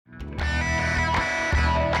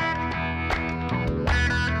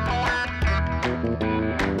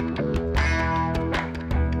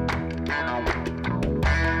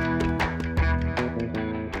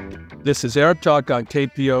This is Arab Talk on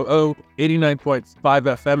KPOO 89.5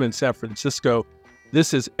 FM in San Francisco.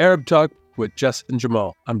 This is Arab Talk with Jess and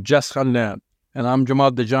Jamal. I'm Jess Khannan. And I'm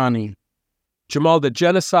Jamal Dajani. Jamal, the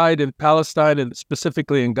genocide in Palestine and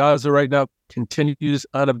specifically in Gaza right now continues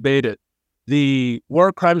unabated. The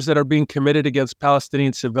war crimes that are being committed against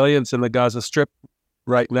Palestinian civilians in the Gaza Strip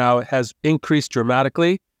right now has increased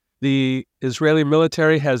dramatically. The Israeli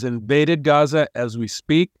military has invaded Gaza as we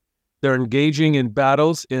speak. They're engaging in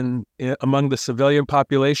battles among the civilian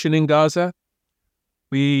population in Gaza.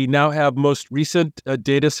 We now have most recent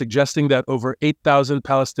data suggesting that over 8,000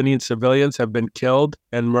 Palestinian civilians have been killed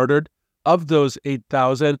and murdered. Of those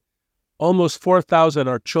 8,000, almost 4,000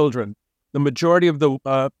 are children. The majority of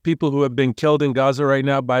the people who have been killed in Gaza right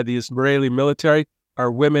now by the Israeli military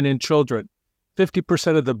are women and children.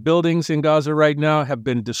 50% of the buildings in Gaza right now have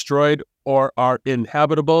been destroyed or are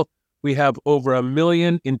inhabitable. We have over 1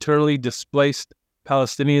 million internally displaced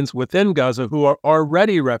Palestinians within Gaza who are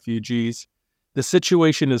already refugees. The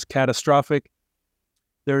situation is catastrophic.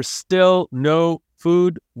 There's still no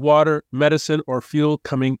food, water, medicine, or fuel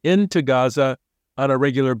coming into Gaza on a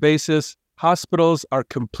regular basis. Hospitals are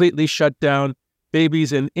completely shut down.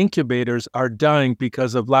 Babies in incubators are dying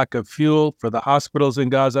because of lack of fuel for the hospitals in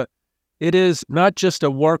Gaza. It is not just a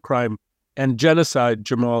war crime and genocide,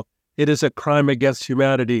 Jamal. It is a crime against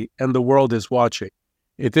humanity, and the world is watching.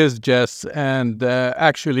 It is, Jess, and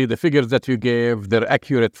actually the figures that you gave, they're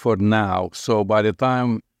accurate for now. So by the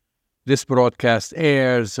time this broadcast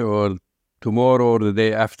airs, or tomorrow or the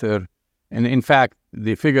day after, and in fact,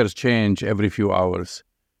 the figures change every few hours.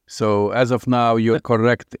 So as of now, you're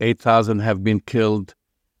correct, 8,000 have been killed,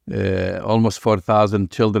 almost 4,000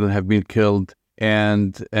 children have been killed,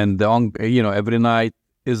 and every night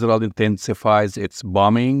Israel intensifies its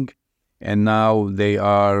bombing. And now they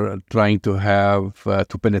are trying to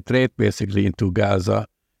penetrate basically into Gaza.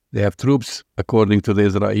 They have troops, according to the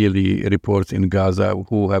Israeli reports in Gaza,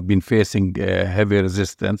 who have been facing heavy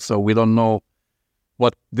resistance. So we don't know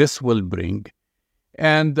what this will bring.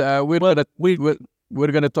 And we're going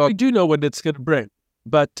to talk. We do know what it's going to bring,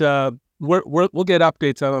 but we'll get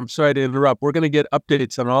updates on. I'm sorry to interrupt. We're going to get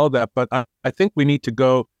updates on all of that, but I think we need to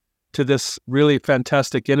go to this really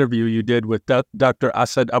fantastic interview you did with Dr.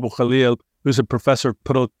 Asad Abukhalil, who's a professor of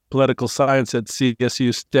political science at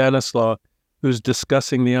CSU Stanislaw, who's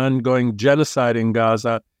discussing the ongoing genocide in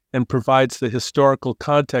Gaza and provides the historical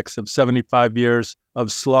context of 75 years of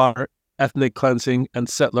slaughter, ethnic cleansing, and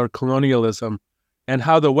settler colonialism, and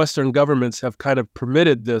how the Western governments have kind of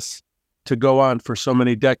permitted this to go on for so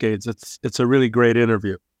many decades. It's a really great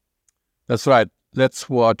interview. That's right. Let's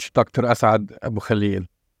watch Dr. Asad Abukhalil.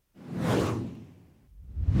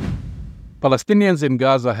 Palestinians in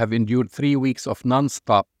Gaza have endured 3 weeks of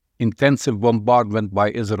non-stop, intensive bombardment by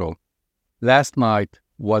Israel. Last night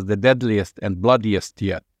was the deadliest and bloodiest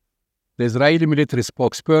yet. The Israeli military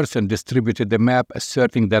spokesperson distributed a map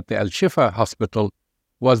asserting that the Al-Shifa hospital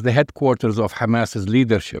was the headquarters of Hamas's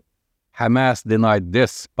leadership. Hamas denied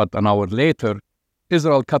this, but an hour later,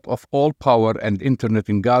 Israel cut off all power and internet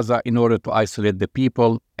in Gaza in order to isolate the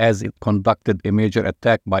people as it conducted a major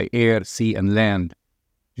attack by air, sea, and land.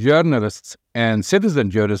 Journalists and citizen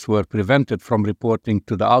journalists were prevented from reporting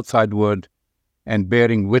to the outside world and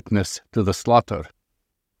bearing witness to the slaughter.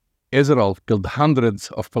 Israel killed hundreds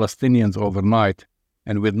of Palestinians overnight,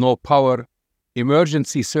 and with no power,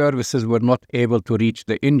 emergency services were not able to reach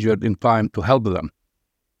the injured in time to help them.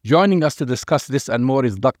 Joining us to discuss this and more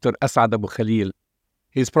is Dr. Asad Abukhalil.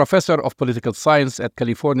 He is professor of political science at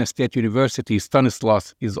California State University,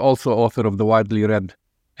 Stanislaus. He is also author of the widely read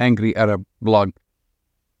Angry Arab blog.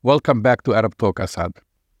 Welcome back to Arab Talk, Asad.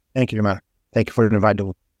 Thank you, Jamal. Thank you for inviting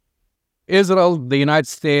me. Israel, the United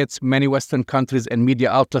States, many Western countries and media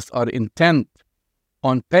outlets are intent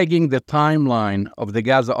on pegging the timeline of the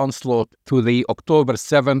Gaza onslaught to the October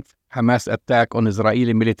 7th Hamas attack on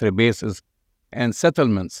Israeli military bases and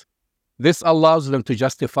settlements. This allows them to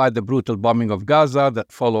justify the brutal bombing of Gaza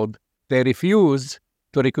that followed. They refuse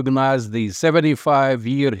to recognize the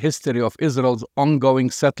 75-year history of Israel's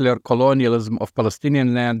ongoing settler colonialism of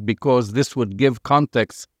Palestinian land because this would give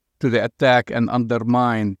context to the attack and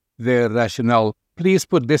undermine their rationale. Please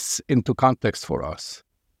put this into context for us.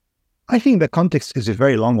 I think the context is a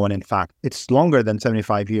very long one, in fact. It's longer than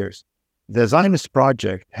 75 years. The Zionist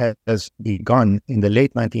project has begun in the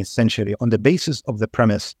late 19th century on the basis of the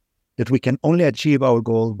premise that we can only achieve our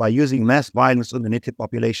goal by using mass violence on the native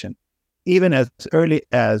population. Even as early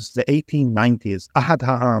as the 1890s, Ahad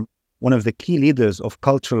Ha'am, one of the key leaders of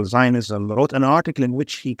cultural Zionism, wrote an article in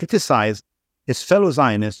which he criticized his fellow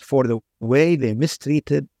Zionists for the way they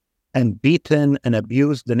mistreated and beaten and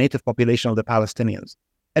abused the native population of the Palestinians.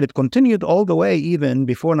 And it continued all the way even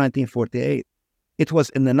before 1948. It was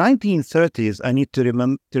in the 1930s, I need to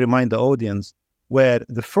remind the audience, where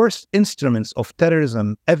the first instruments of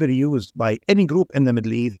terrorism ever used by any group in the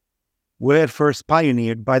Middle East were first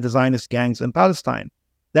pioneered by the Zionist gangs in Palestine.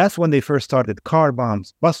 That's when they first started car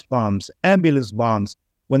bombs, bus bombs, ambulance bombs,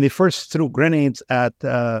 when they first threw grenades at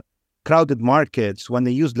crowded markets, when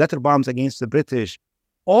they used letter bombs against the British.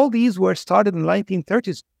 All these were started in the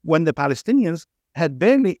 1930s when the Palestinians had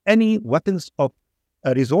barely any weapons of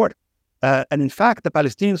resort. And in fact, the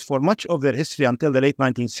Palestinians, for much of their history until the late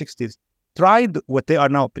 1960s, tried what they are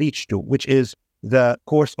now preached to, which is the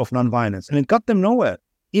course of nonviolence. And it got them nowhere.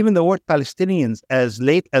 Even the word Palestinians, as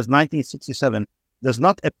late as 1967, does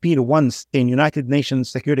not appear once in United Nations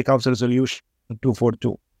Security Council Resolution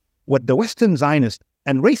 242. What the Western Zionists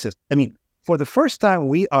and racist, for the first time,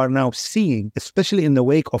 we are now seeing, especially in the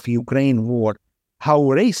wake of Ukraine war, how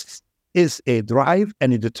race is a drive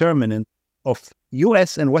and a determinant of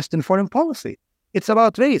U.S. and Western foreign policy. It's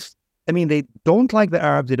about race. They don't like the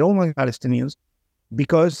Arabs, they don't like Palestinians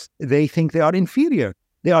because they think they are inferior.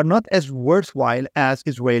 They are not as worthwhile as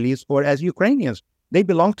Israelis or as Ukrainians. They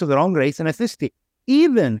belong to the wrong race and ethnicity.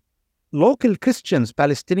 Even local Christians,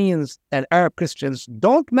 Palestinians and Arab Christians,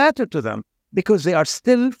 don't matter to them because they are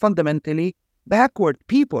still fundamentally backward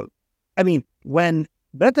people. When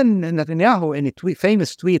Benjamin Netanyahu, in a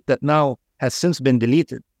famous tweet that now has since been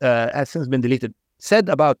deleted, said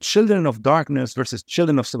about children of darkness versus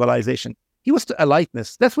children of civilization, he was to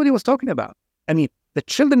eliteness. That's what he was talking about. The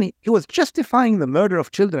children, he was justifying the murder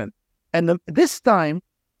of children. And this time,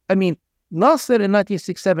 Nasser in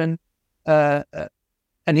 1967,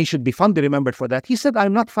 and he should be fondly remembered for that, he said,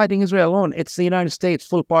 I'm not fighting Israel alone. It's the United States,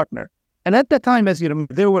 full partner. And at that time, as you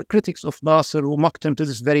remember, there were critics of Nasser who mocked him to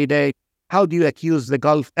this very day. How do you accuse the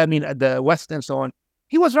Gulf, the West and so on?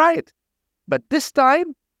 He was right. But this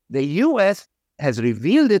time, the U.S. has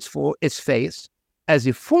revealed its face as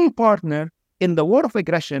a full partner in the war of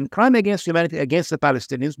aggression, crime against humanity against the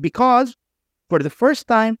Palestinians, because for the first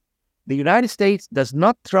time, the United States does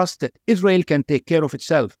not trust that Israel can take care of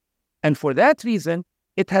itself. And for that reason,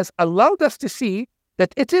 it has allowed us to see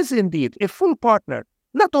that it is indeed a full partner,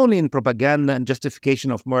 not only in propaganda and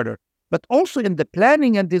justification of murder, but also in the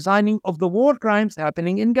planning and designing of the war crimes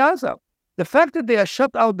happening in Gaza. The fact that they have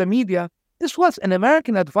shut out the media, this was an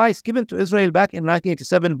American advice given to Israel back in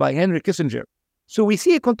 1987 by Henry Kissinger. So we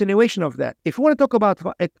see a continuation of that. If we want to talk about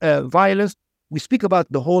violence, we speak about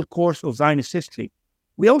the whole course of Zionist history.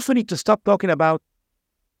 We also need to stop talking about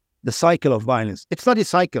the cycle of violence. It's not a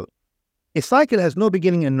cycle. A cycle has no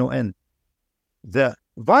beginning and no end. The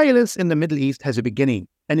violence in the Middle East has a beginning,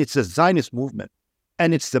 and it's a Zionist movement.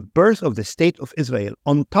 And it's the birth of the state of Israel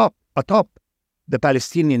atop the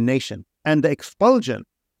Palestinian nation and the expulsion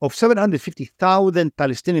of 750,000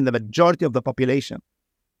 Palestinians, the majority of the population.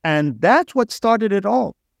 And that's what started it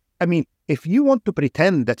all. If you want to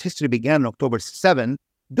pretend that history began on October 7,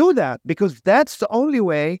 do that, because that's the only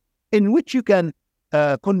way in which you can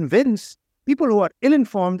convince people who are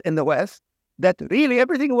ill-informed in the West that really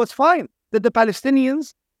everything was fine, that the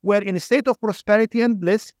Palestinians were in a state of prosperity and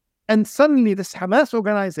bliss, and suddenly this Hamas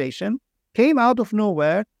organization came out of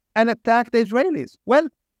nowhere and attacked the Israelis. Well,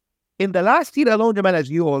 in the last year alone, Jamal, as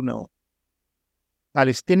you all know,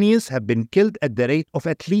 Palestinians have been killed at the rate of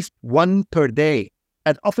at least one per day,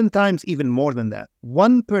 and oftentimes even more than that.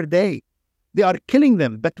 One per day. They are killing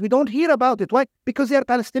them, but we don't hear about it. Why? Because they are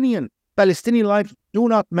Palestinian. Palestinian lives do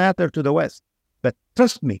not matter to the West. But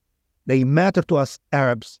trust me, they matter to us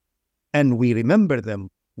Arabs, and we remember them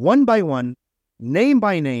one by one, name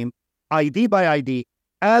by name, ID by ID,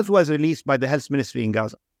 as was released by the Health Ministry in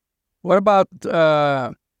Gaza. What about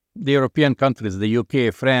the European countries, the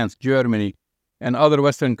UK, France, Germany, and other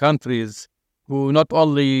Western countries who not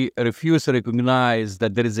only refuse to recognize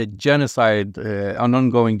that there is a genocide, an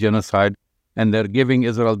ongoing genocide, and they're giving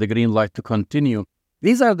Israel the green light to continue?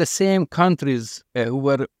 These are the same countries who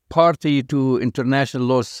were party to international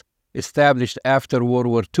laws established after World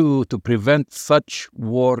War II to prevent such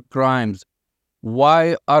war crimes.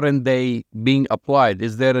 Why aren't they being applied?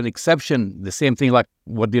 Is there an exception? The same thing like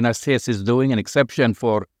what the United States is doing, an exception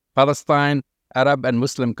for Palestine, Arab and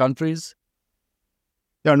Muslim countries?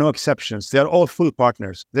 There are no exceptions. They are all full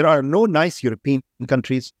partners. There are no nice European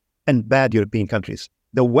countries and bad European countries.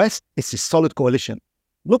 The West is a solid coalition.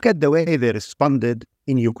 Look at the way they responded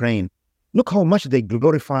in Ukraine. Look how much they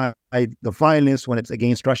glorified the violence when it's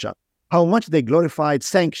against Russia, how much they glorified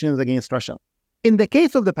sanctions against Russia. In the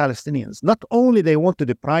case of the Palestinians, not only they want to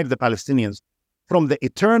deprive the Palestinians from the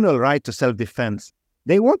eternal right to self-defense,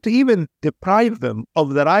 they want to even deprive them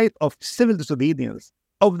of the right of civil disobedience,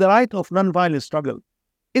 of the right of nonviolent struggle.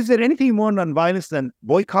 Is there anything more nonviolence than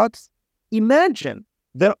boycotts? Imagine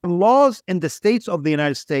there are laws in the states of the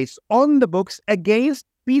United States on the books against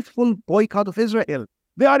peaceful boycott of Israel.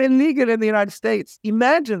 They are illegal in the United States.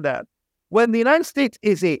 Imagine that. When the United States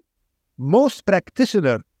is the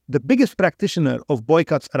biggest practitioner of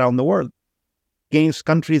boycotts around the world against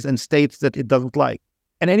countries and states that it doesn't like.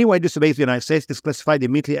 And anyone who disobeys the United States is classified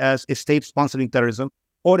immediately as a state sponsoring terrorism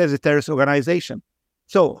or as a terrorist organization.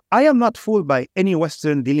 So I am not fooled by any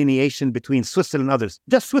Western delineation between Switzerland and others.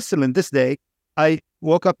 Just Switzerland this day, I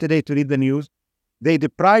woke up today to read the news. They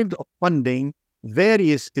deprived of funding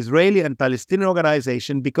various Israeli and Palestinian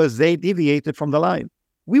organizations because they deviated from the line.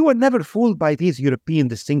 We were never fooled by these European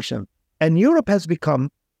distinctions. And Europe has become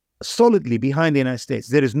solidly behind the United States.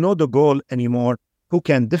 There is no de Gaulle anymore who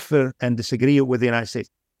can differ and disagree with the United States.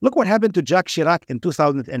 Look what happened to Jacques Chirac in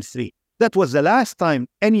 2003. That was the last time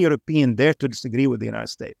any European dared to disagree with the United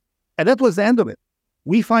States. And that was the end of it.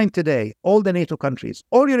 We find today all the NATO countries,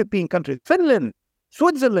 all European countries, Finland,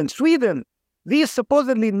 Switzerland, Sweden, these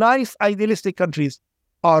supposedly nice, idealistic countries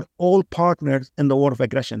are all partners in the war of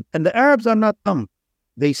aggression. And the Arabs are not dumb.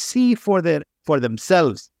 They see for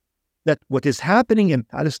themselves that what is happening in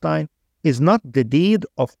Palestine is not the deed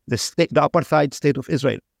of the apartheid state of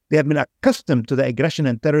Israel. They have been accustomed to the aggression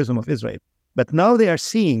and terrorism of Israel. But now they are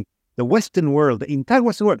seeing the Western world, the entire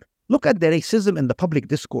Western world. Look at the racism in the public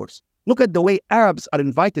discourse. Look at the way Arabs are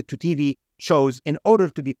invited to TV shows in order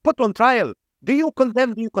to be put on trial. Do you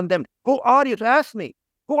condemn? Do you condemn? Who are you to ask me?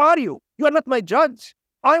 Who are you? You are not my judge.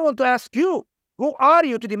 I want to ask you, who are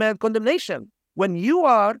you to demand condemnation? When you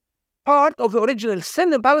are part of the original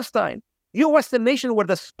sin in Palestine, you Western nation were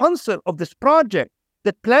the sponsor of this project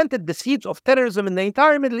that planted the seeds of terrorism in the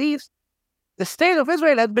entire Middle East. The state of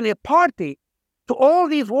Israel has been a party to all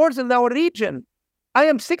these wars in our region. I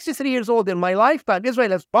am 63 years old. In my lifetime,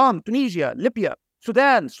 Israel has bombed Tunisia, Libya,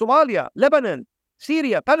 Sudan, Somalia, Lebanon,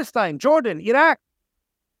 Syria, Palestine, Jordan, Iraq.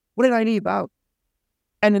 What did I leave out?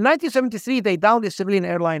 And in 1973, they downed a civilian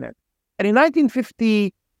airliner. And in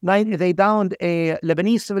 1959, they downed a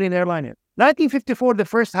Lebanese civilian airliner. 1954, the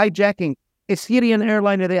first hijacking, a Syrian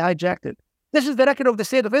airliner, they hijacked it. This is the record of the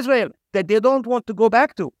state of Israel that they don't want to go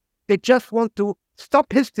back to. They just want to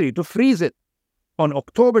stop history, to freeze it on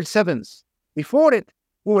October 7th. Before it,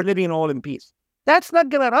 we were living all in peace. That's not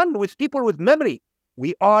going to run with people with memory.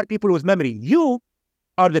 We are people with memory. You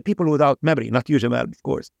are the people without memory, not you, Jamal, of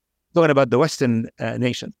course. Talking about the Western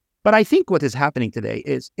nation. But I think what is happening today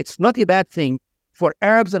is it's not a bad thing for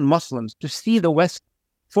Arabs and Muslims to see the West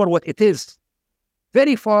for what it is,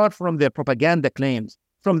 very far from their propaganda claims,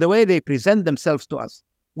 from the way they present themselves to us.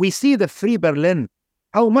 We see the Free Berlin,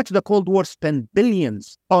 how much the Cold War spent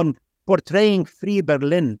billions on portraying Free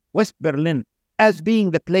Berlin, West Berlin, as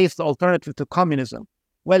being the place, the alternative to communism.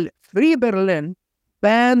 Well, Free Berlin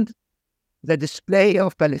banned the display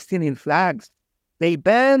of Palestinian flags. They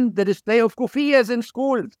banned the display of kufiyas in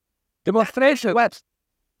schools.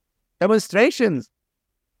 Demonstrations.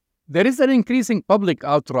 There is an increasing public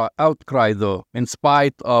outcry, though, in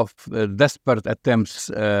spite of desperate attempts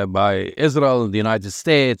by Israel, the United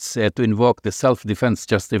States, to invoke the self-defense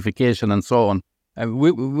justification and so on.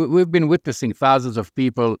 We've been witnessing thousands of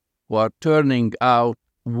people who are turning out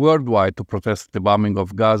worldwide to protest the bombing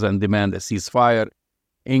of Gaza and demand a ceasefire,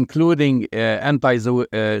 including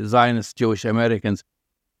anti-Zionist Jewish Americans.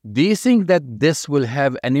 Do you think that this will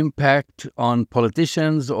have an impact on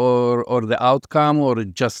politicians or the outcome, or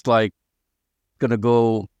just like going to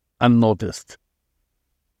go unnoticed?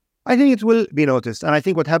 I think it will be noticed. And I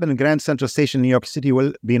think what happened in Grand Central Station, New York City,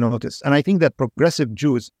 will be noticed. And I think that progressive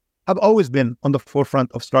Jews have always been on the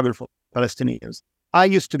forefront of struggle for Palestinians. I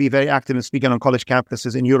used to be very active in speaking on college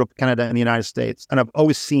campuses in Europe, Canada, and the United States. And I've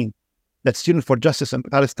always seen that Students for Justice and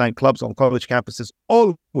Palestine clubs on college campuses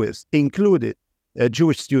always included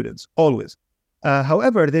Jewish students, always.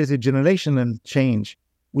 However, there's a generational change.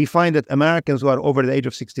 We find that Americans who are over the age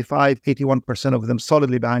of 65, 81% of them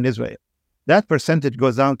solidly behind Israel. That percentage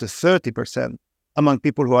goes down to 30% among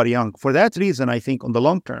people who are young. For that reason, I think on the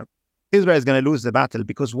long term, Israel is going to lose the battle.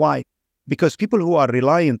 Because why? Because people who are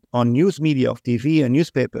reliant on news media of TV and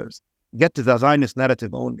newspapers get to the Zionist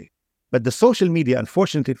narrative only. But the social media,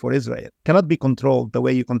 unfortunately for Israel, cannot be controlled the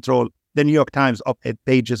way you control the New York Times op-ed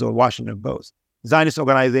pages or Washington Post. Zionist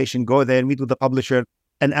organization go there, meet with the publisher,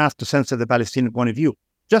 and ask to censor the Palestinian point of view.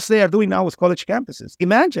 Just they are doing now with college campuses.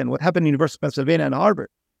 Imagine what happened in University of Pennsylvania and Harvard.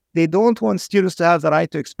 They don't want students to have the right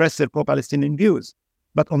to express their pro-Palestinian views.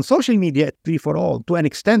 But on social media, it's free for all. To an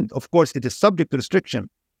extent, of course, it is subject to restriction,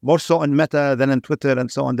 more so on Meta than on Twitter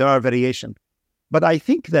and so on. There are variations. But I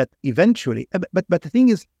think that eventually, but the thing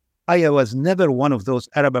is, I was never one of those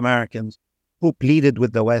Arab Americans who pleaded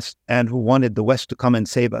with the West and who wanted the West to come and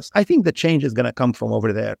save us. I think the change is going to come from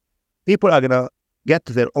over there. People are going to get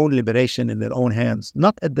their own liberation in their own hands.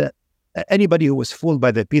 Not at the anybody who was fooled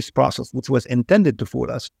by the peace process, which was intended to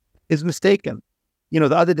fool us, is mistaken.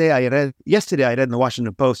 Yesterday I read in the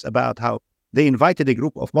Washington Post about how they invited a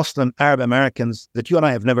group of Muslim Arab Americans that you and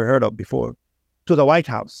I have never heard of before to the White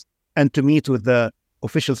House and to meet with the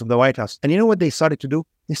officials of the White House. And you know what they started to do?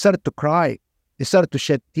 They started to cry. They started to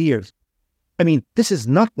shed tears. I mean, this is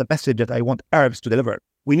not the message that I want Arabs to deliver.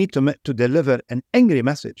 We need to deliver an angry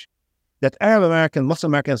message that Arab Americans,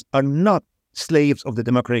 Muslim Americans are not slaves of the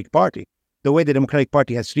Democratic Party, the way the Democratic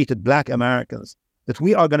Party has treated Black Americans, that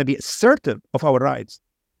we are going to be assertive of our rights.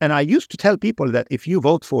 And I used to tell people that if you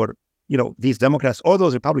vote for, these Democrats or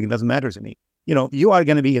those Republicans, doesn't matter to me, you are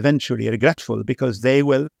going to be eventually regretful because they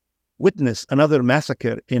will witness another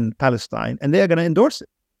massacre in Palestine and they are going to endorse it,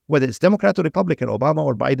 whether it's Democrat or Republican, Obama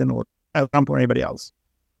or Biden or Trump or anybody else.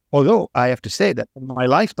 Although I have to say that in my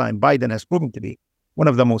lifetime, Biden has proven to be one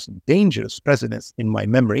of the most dangerous presidents in my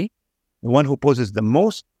memory, the one who poses the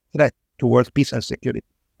most threat towards peace and security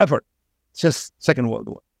ever since Second World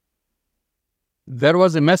War. There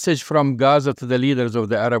was a message from Gaza to the leaders of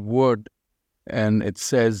the Arab world, and it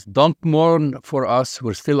says, "Don't mourn for us,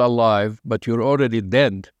 we're still alive, but you're already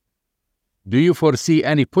dead." Do you foresee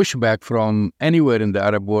any pushback from anywhere in the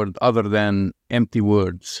Arab world other than empty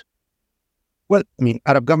words? Well, I mean,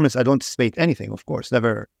 Arab governments, I don't anticipate anything, of course.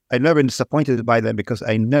 I've never been disappointed by them because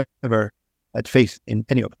I never had faith in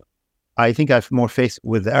any of them. I think I have more faith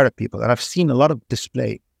with the Arab people. And I've seen a lot of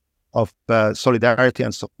display of solidarity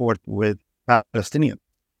and support with Palestinians.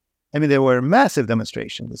 I mean, there were massive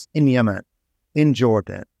demonstrations in Yemen, in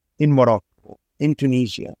Jordan, in Morocco, in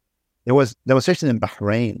Tunisia. There was demonstration in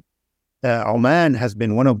Bahrain. Oman has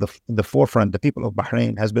been one of the forefront. The people of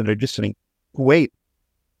Bahrain has been registering. Kuwait,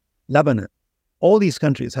 Lebanon. All these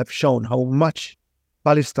countries have shown how much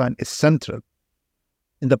Palestine is central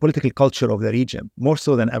in the political culture of the region, more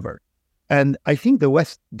so than ever. And I think the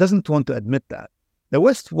West doesn't want to admit that. The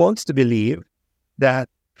West wants to believe that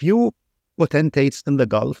few potentates in the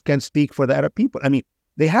Gulf can speak for the Arab people. I mean,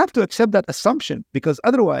 they have to accept that assumption because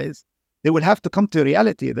otherwise they will have to come to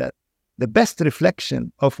reality that the best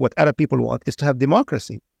reflection of what Arab people want is to have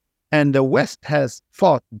democracy. And the West has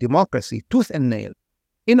fought democracy tooth and nail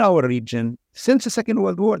in our region since the Second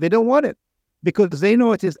World War. They don't want it because they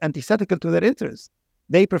know it is antithetical to their interests.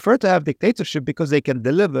 They prefer to have dictatorship because they can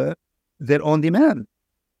deliver their own demand.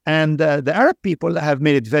 And the Arab people have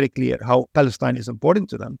made it very clear how Palestine is important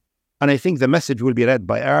to them. And I think the message will be read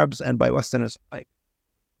by Arabs and by Westerners alike.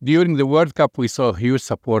 During the World Cup, we saw huge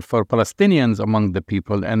support for Palestinians among the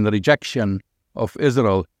people and the rejection of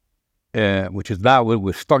Israel, which is now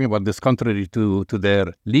we're talking about this contrary to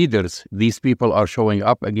their leaders. These people are showing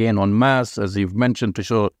up again en masse, as you've mentioned, to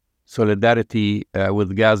show solidarity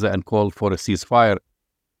with Gaza and call for a ceasefire.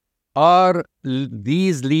 Are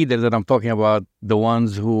these leaders that I'm talking about the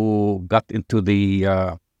ones who got into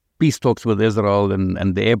the peace talks with Israel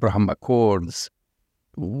and the Abraham Accords?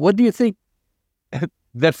 What do you think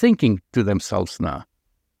they're thinking to themselves now?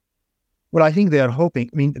 Well, I think they are hoping.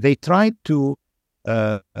 I mean, they tried to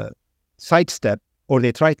sidestep or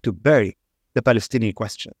they tried to bury the Palestinian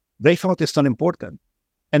question. They thought it's unimportant.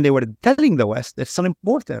 And they were telling the West it's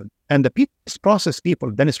unimportant. And the peace process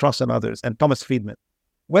people, Dennis Ross and others, and Thomas Friedman,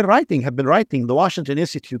 have been writing, the Washington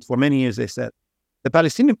Institute for many years, they said, the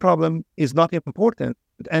Palestinian problem is not important.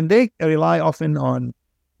 And they rely often on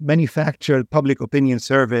manufactured public opinion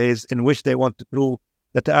surveys in which they want to prove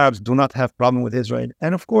that the Arabs do not have problem with Israel.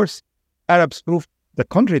 And of course, Arabs prove the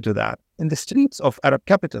contrary to that in the streets of Arab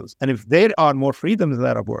capitals. And if there are more freedoms in the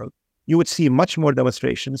Arab world, you would see much more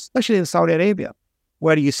demonstrations, especially in Saudi Arabia,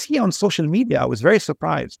 where you see on social media, I was very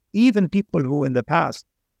surprised, even people who in the past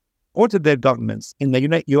supported their governments in the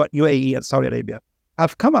UAE and Saudi Arabia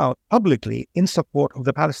have come out publicly in support of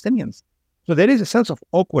the Palestinians. So there is a sense of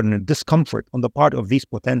awkwardness and discomfort on the part of these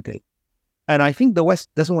potentates. And I think the West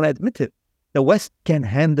doesn't want to admit it. The West can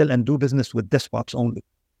handle and do business with despots only.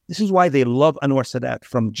 This is why they love Anwar Sadat.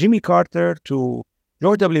 From Jimmy Carter to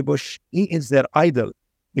George W. Bush, he is their idol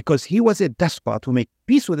because he was a despot who made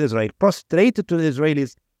peace with Israel, prostrated to the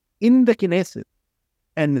Israelis in the Knesset,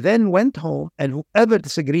 and then went home, and whoever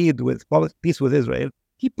disagreed with peace with Israel,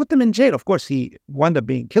 he put them in jail. Of course, he wound up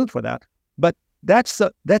being killed for that. But that's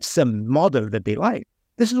a model that they like.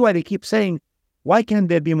 This is why they keep saying, why can't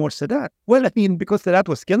there be more Sadat? Well, I mean, because Sadat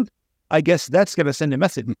was killed, I guess that's going to send a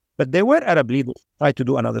message. But there were Arab leaders try to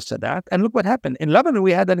do another Sadat. And look what happened. In Lebanon,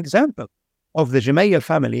 we had an example of the Gemayel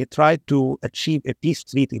family tried to achieve a peace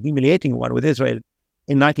treaty, humiliating one with Israel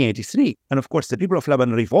in 1983. And of course, the people of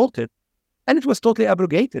Lebanon revolted. And it was totally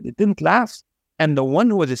abrogated. It didn't last. And the one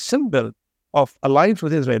who was a symbol of alliance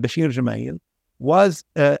with Israel, Bashir Gemayel, was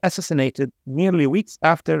assassinated merely weeks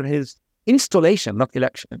after his installation, not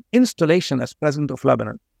election, installation as president of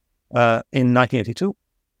Lebanon in 1982.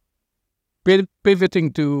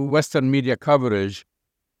 Pivoting to Western media coverage,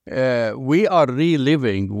 we are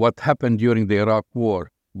reliving what happened during the Iraq War.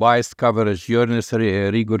 Biased coverage, journalists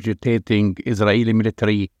regurgitating Israeli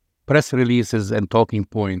military press releases and talking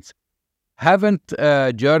points. Haven't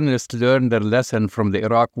journalists learned their lesson from the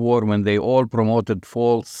Iraq War when they all promoted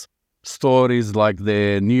false stories like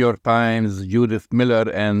the New York Times, Judith Miller,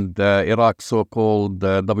 and Iraq's so-called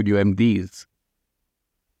WMDs?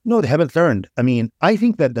 No, they haven't learned. I mean, I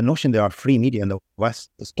think that the notion there are free media in the West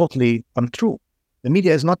is totally untrue. The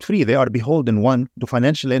media is not free. They are beholden, one, to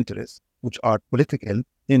financial interests, which are political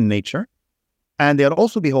in nature, and they are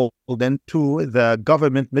also beholden to the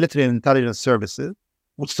government, military, and intelligence services,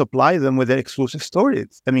 which supply them with their exclusive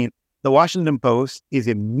stories. I mean, the Washington Post is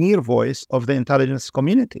a mere voice of the intelligence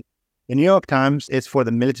community. The New York Times is for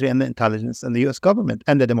the military and the intelligence and the U.S. government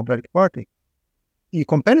and the Democratic Party. You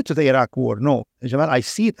compare it to the Iraq War, no, Jamal, I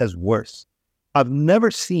see it as worse. I've never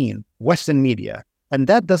seen Western media, and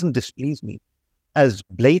that doesn't displease me, as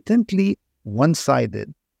blatantly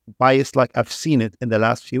one-sided, biased like I've seen it in the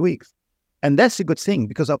last few weeks. And that's a good thing,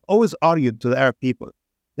 because I've always argued to the Arab people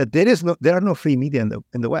that there are no free media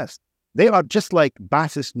in the West. They are just like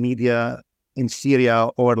Ba'athist media in Syria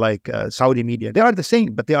or like Saudi media. They are the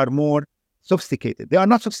same, but they are more sophisticated. They are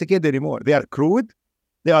not sophisticated anymore. They are crude.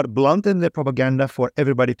 They are blunt in their propaganda for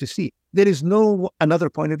everybody to see. There is no another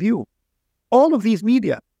point of view. All of these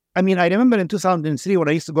media. I mean, I remember in 2003 when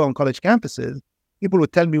I used to go on college campuses, people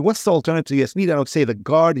would tell me, what's the alternative to US media? And I would say the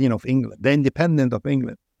Guardian of England, the Independent of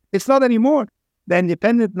England. It's not anymore. The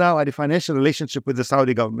Independent now had a financial relationship with the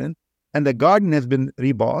Saudi government, and the Guardian has been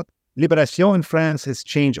rebought. Libération in France has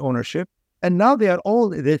changed ownership, and now they are all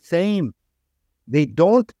the same. They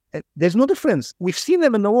don't, there's no difference. We've seen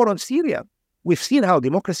them in the war on Syria. We've seen how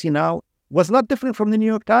democracy now was not different from the New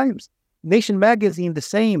York Times. Nation magazine, the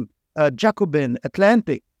same. Jacobin,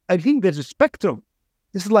 Atlantic. I think there's a spectrum.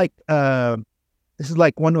 This is like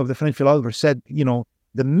one of the French philosophers said, you know,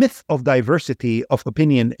 the myth of diversity of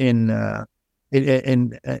opinion in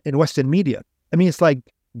Western media. I mean, it's like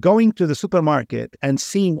going to the supermarket and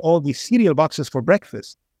seeing all these cereal boxes for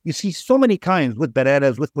breakfast. You see so many kinds with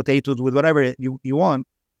bananas, with potatoes, with whatever you want,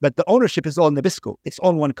 but the ownership is all Nabisco. It's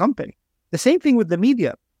all one company. The same thing with the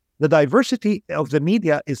media. The diversity of the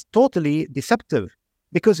media is totally deceptive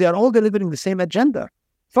because they are all delivering the same agenda.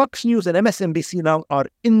 Fox News and MSNBC now are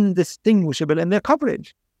indistinguishable in their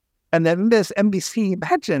coverage. And then MSNBC,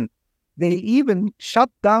 imagine, they even shut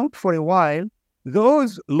down for a while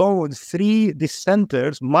those lone 3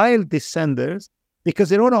 dissenters, mild dissenters, because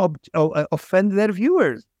they don't want to offend their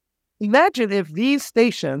viewers. Imagine if these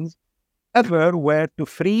stations ever were to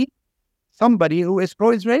free somebody who is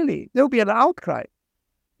pro-Israeli. There will be an outcry.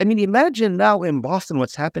 I mean, imagine now in Boston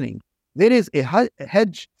what's happening. There is a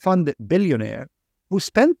hedge fund billionaire who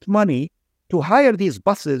spent money to hire these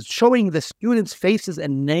buses showing the students' faces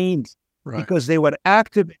and names because they were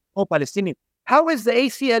active pro-Palestinian. How is the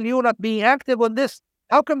ACLU not being active on this?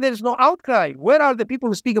 How come there's no outcry? Where are the people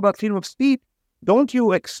who speak about freedom of speech? Don't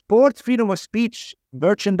you export freedom of speech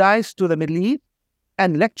merchandise to the Middle East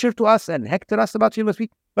and lecture to us and hector us about freedom of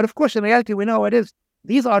speech? But of course, in reality, we know how it is.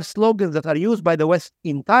 These are slogans that are used by the West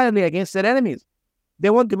entirely against their enemies. They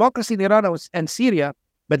want democracy in Iran and Syria,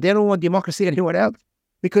 but they don't want democracy anywhere else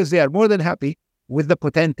because they are more than happy with the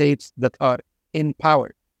potentates that are in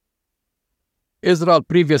power. Israel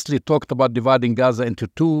previously talked about dividing Gaza into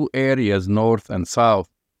 2 areas, north and south.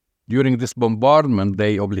 During this bombardment,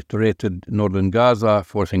 they obliterated northern Gaza,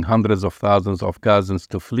 forcing hundreds of thousands of Gazans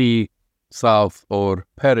to flee south or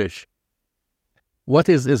perish. What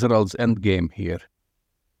is Israel's endgame here?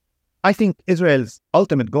 I think Israel's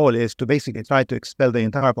ultimate goal is to basically try to expel the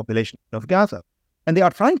entire population of Gaza. And they are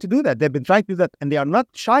trying to do that. They've been trying to do that, and they are not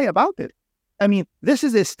shy about it. I mean, this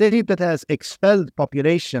is a state that has expelled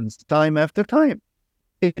populations time after time.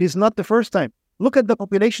 It is not the first time. Look at the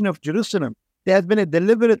population of Jerusalem. There has been a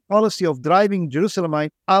deliberate policy of driving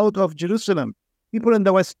Jerusalemites out of Jerusalem. People in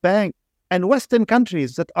the West Bank and Western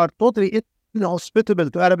countries that are totally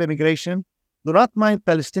inhospitable to Arab immigration do not mind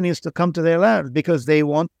Palestinians to come to their land because they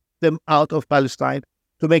want them out of Palestine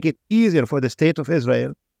to make it easier for the state of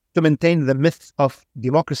Israel to maintain the myth of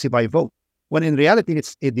democracy by vote, when in reality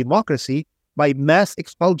it's a democracy by mass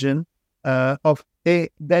expulsion of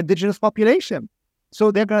the indigenous population.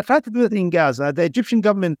 So they're going to try to do it in Gaza. The Egyptian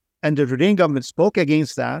government and the Jordanian government spoke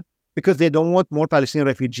against that because they don't want more Palestinian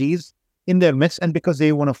refugees in their midst, and because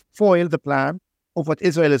they want to foil the plan of what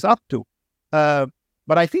Israel is up to.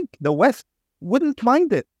 But I think the West wouldn't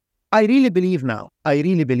mind it. I really believe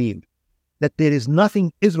that there is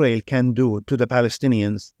nothing Israel can do to the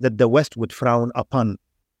Palestinians that the West would frown upon.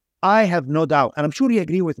 I have no doubt, and I'm sure you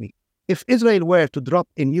agree with me, if Israel were to drop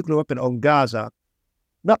a nuclear weapon on Gaza,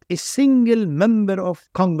 not a single member of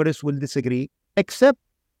Congress will disagree, except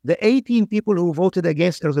the 18 people who voted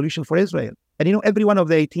against a resolution for Israel. And every one of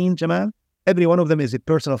the 18, Jamal, every one of them is a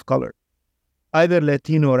person of color, either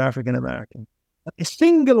Latino or African American. Not a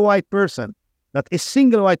single white person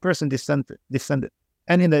dissented.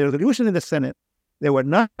 And in the resolution in the Senate, there were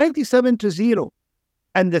 97-0.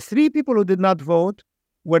 And the 3 people who did not vote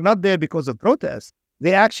were not there because of protests.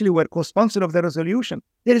 They actually were co-sponsor of the resolution.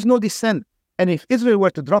 There is no dissent. And if Israel were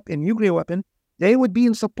to drop a nuclear weapon, they would be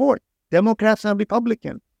in support, Democrats and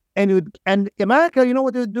Republicans. And America, you know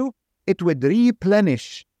what it would do? It would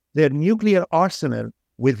replenish their nuclear arsenal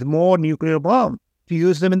with more nuclear bombs to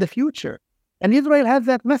use them in the future. And Israel has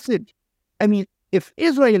that message. I mean, if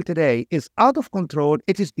Israel today is out of control,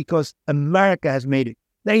 it is because America has made it.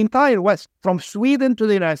 The entire West, from Sweden to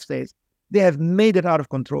the United States, they have made it out of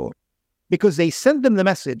control because they sent them the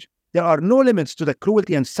message, there are no limits to the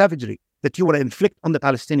cruelty and savagery that you will inflict on the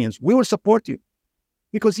Palestinians. We will support you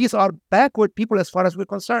because these are backward people as far as we're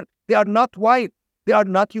concerned. They are not white. They are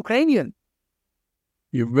not Ukrainian.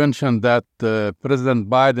 You've mentioned that President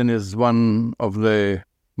Biden is one of the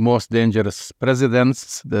most dangerous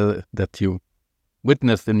presidents that you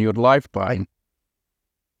witnessed in your lifetime.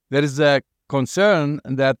 There is a concern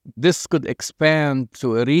that this could expand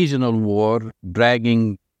to a regional war,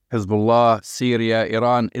 dragging Hezbollah, Syria,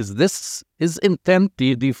 Iran. Is this his intent? Do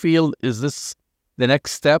you feel, is this the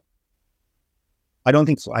next step? I don't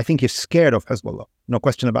think so. I think he's scared of Hezbollah. No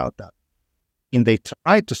question about that. And they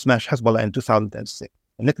tried to smash Hezbollah in 2006.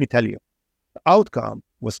 And let me tell you, the outcome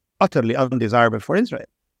was utterly undesirable for Israel.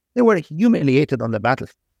 They were humiliated on the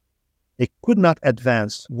battlefield. They could not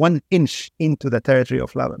advance 1 inch into the territory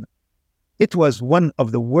of Lebanon. It was one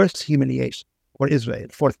of the worst humiliations for Israel.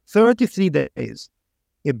 For 33 days,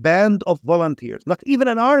 a band of volunteers, not even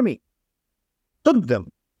an army, took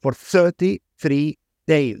them for 33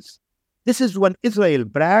 days. This is when Israel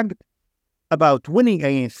bragged about winning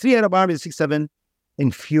against 3 Arab armies, 6-7,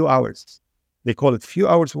 in few hours. They call it few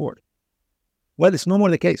hours war. Well, it's no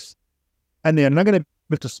more the case. And they are not going to be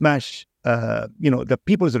able to smash the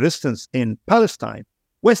people's resistance in Palestine,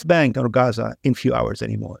 West Bank or Gaza in few hours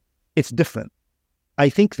anymore. It's different. I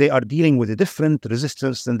think they are dealing with a different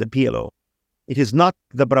resistance than the PLO. It is not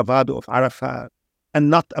the bravado of Arafat, and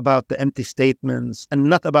not about the empty statements, and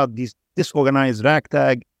not about these disorganized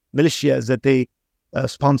ragtag militias that they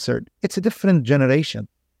sponsored. It's a different generation.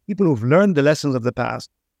 People who've learned the lessons of the past.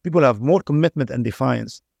 People who have more commitment and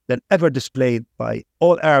defiance than ever displayed by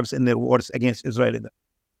all Arabs in their wars against Israel.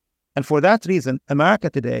 And for that reason, America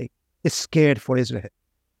today is scared for Israel.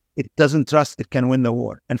 It doesn't trust it can win the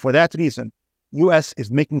war. And for that reason, U.S. is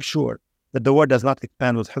making sure that the war does not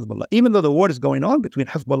expand with Hezbollah. Even though the war is going on between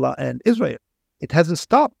Hezbollah and Israel, it hasn't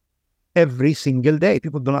stopped every single day.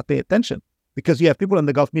 People do not pay attention because you have people in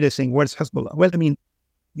the Gulf media saying, where's Hezbollah? Well, I mean,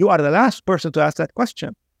 you are the last person to ask that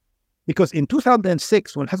question. Because in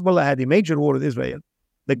 2006, when Hezbollah had a major war with Israel,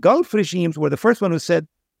 the Gulf regimes were the first one who said,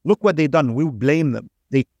 look what they've done. We blame them.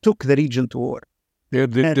 They took the region to war. They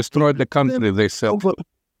destroyed the country, they said.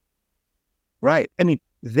 Right. I mean,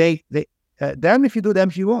 they damn if you do, damn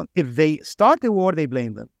if you won't. If they start a war, they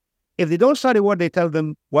blame them. If they don't start a war, they tell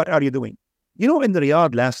them, what are you doing? In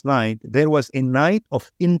Riyadh last night, there was a night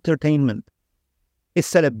of entertainment, a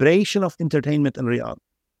celebration of entertainment in Riyadh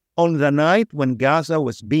on the night when Gaza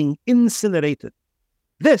was being incinerated.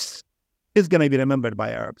 This is going to be remembered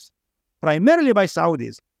by Arabs, primarily by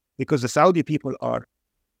Saudis, because the Saudi people are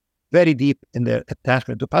very deep in their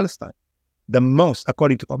attachment to Palestine, the most,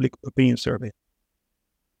 according to public opinion survey.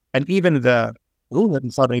 And even the ruler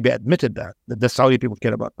in Saudi Arabia admitted that the Saudi people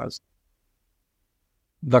care about Palestine.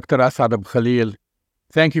 Dr. Asad Abukhalil,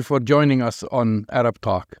 thank you for joining us on Arab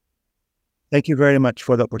Talk. Thank you very much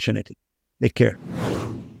for the opportunity. Take care.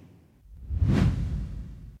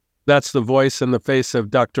 That's the voice and the face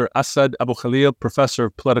of Dr. Asad Abukhalil, professor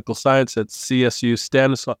of political science at CSU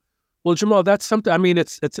Stanislaus. Well, Jamal, that's something, I mean,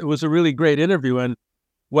 it was a really great interview, and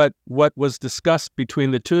what was discussed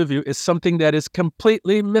between the two of you is something that is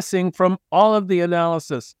completely missing from all of the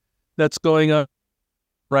analysis that's going on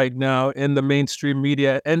right now in the mainstream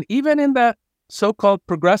media, and even in the so-called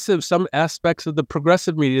progressive, some aspects of the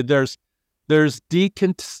progressive media. There's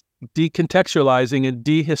decontextualizing and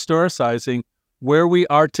dehistoricizing where we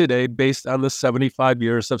are today based on the 75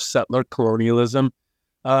 years of settler colonialism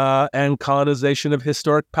and colonization of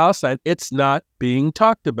historic Palestine. It's not being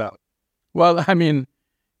talked about. Well, I mean,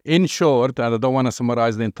 in short, and I don't want to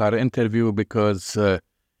summarize the entire interview because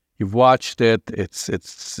you've watched it.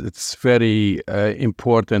 It's very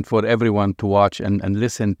important for everyone to watch and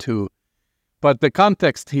listen to. But the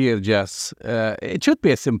context here, Jess, it should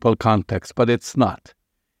be a simple context, but it's not.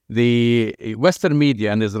 The Western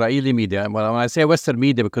media and Israeli media, well, when I say Western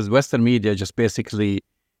media, because Western media just basically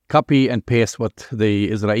copy and paste what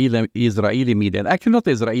the Israeli media, and actually not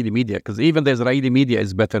the Israeli media, because even the Israeli media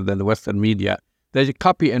is better than the Western media. They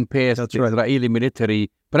copy and paste Israeli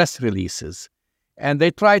military press releases. And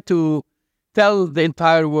they try to tell the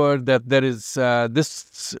entire world that there is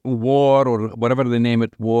this war, or whatever they name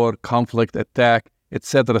it, war, conflict, attack,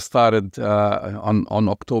 etc., started on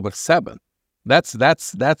October 7th.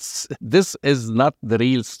 This is not the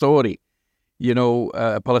real story. You know,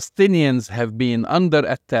 Palestinians have been under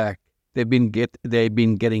attack. They've been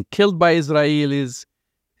getting killed by Israelis.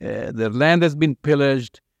 Their land has been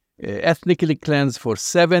pillaged, ethnically cleansed for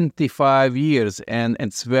 75 years, and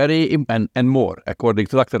it's very and more. According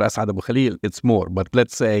to Dr. Asad Abukhalil, it's more. But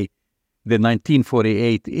let's say the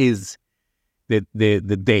 1948 is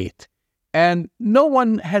the date. And no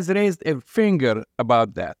one has raised a finger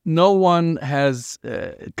about that. No one has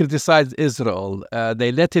criticized Israel.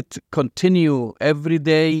 They let it continue every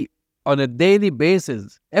day on a daily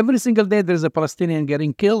basis. Every single day there's a Palestinian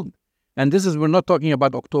getting killed. And we're not talking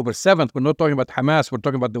about October 7th. We're not talking about Hamas. We're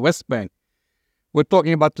talking about the West Bank. We're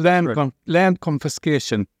talking about land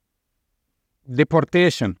confiscation,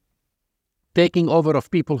 deportation, taking over of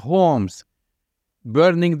people's homes,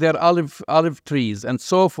 burning their olive trees, and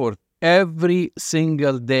so forth. Every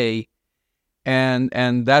single day.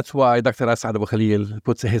 And that's why Dr. Asad Abukhalil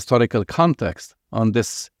puts a historical context on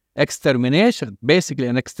this extermination, basically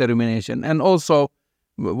an extermination. And also,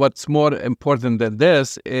 what's more important than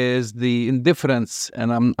this is the indifference.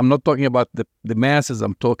 And I'm not talking about the masses,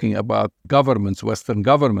 I'm talking about governments, Western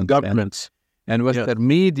governments. And Western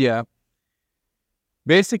media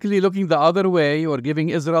basically looking the other way or giving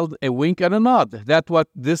Israel a wink and a nod.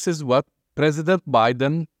 This is what President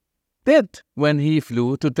Biden did when he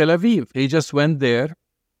flew to Tel Aviv. He just went there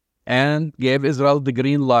and gave Israel the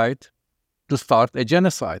green light to start a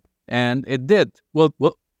genocide. And it did.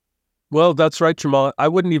 Well, that's right, Jamal. I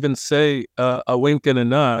wouldn't even say a wink and a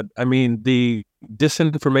nod. I mean, the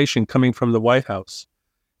disinformation coming from the White House,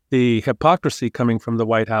 the hypocrisy coming from the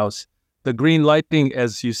White House, the green lighting,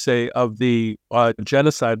 as you say, of the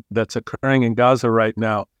genocide that's occurring in Gaza right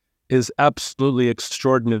now is absolutely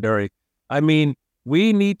extraordinary. I mean,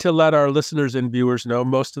 we need to let our listeners and viewers know,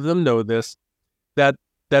 most of them know this, that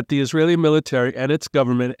the Israeli military and its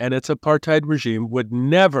government and its apartheid regime would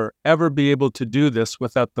never, ever be able to do this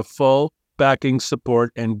without the full backing,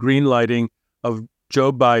 support, and green lighting of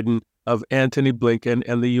Joe Biden, of Antony Blinken,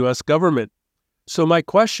 and the U.S. government. So my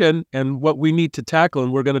question, and what we need to tackle,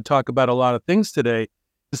 and we're going to talk about a lot of things today,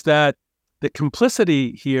 is that the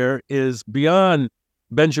complicity here is beyond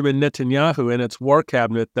Benjamin Netanyahu and its war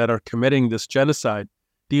cabinet that are committing this genocide.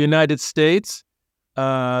 The United States,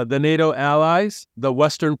 the NATO allies, the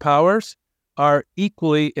Western powers are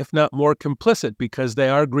equally, if not more, complicit because they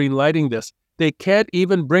are green-lighting this. They can't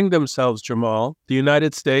even bring themselves, Jamal, the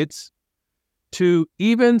United States, to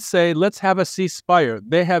even say, let's have a ceasefire.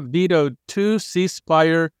 They have vetoed 2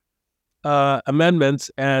 ceasefire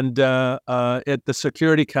amendments and at the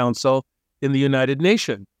Security Council in the United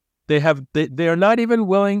Nations. They are not even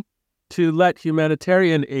willing to let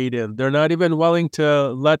humanitarian aid in. They're not even willing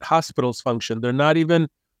to let hospitals function. They're not even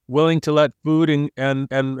willing to let food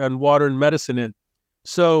and water and medicine in.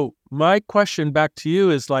 So my question back to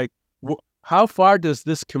you is like, how far does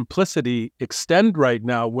this complicity extend right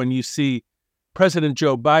now when you see President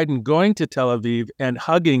Joe Biden going to Tel Aviv and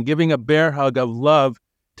giving a bear hug of love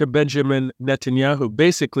to Benjamin Netanyahu,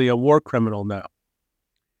 basically a war criminal now?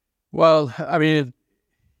 Well, I mean,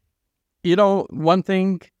 you know, one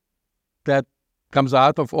thing that comes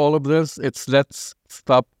out of all of this, it's let's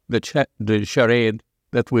stop the charade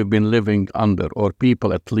that we've been living under, or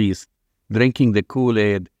people at least, drinking the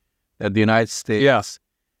Kool-Aid that the United States,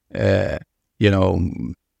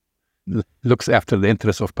 looks after the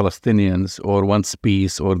interests of Palestinians, or wants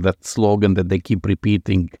peace, or that slogan that they keep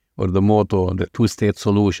repeating, or the motto, the two-state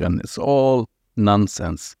solution. It's all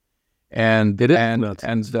nonsense. And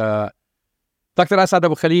Dr. Asad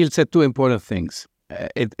Abukhalil said 2 important things.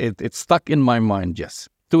 It stuck in my mind, yes.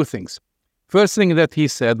 2 things. First thing that he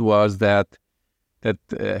said was that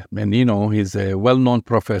he's a well-known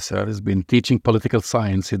professor. He's been teaching political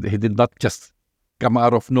science. He did not just come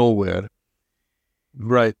out of nowhere.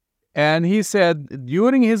 Right. And he said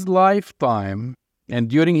during his lifetime, And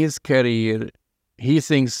during his career, he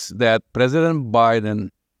thinks that President Biden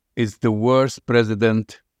is the worst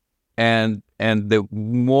president and the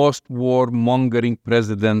most warmongering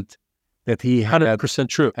president that he had 100%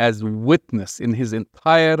 true. as witness in his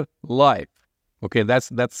entire life. Okay,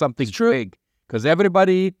 that's something big. Because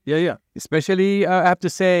everybody, especially I have to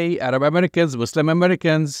say, Arab Americans, Muslim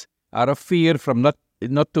Americans, out of fear from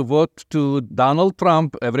not to vote to Donald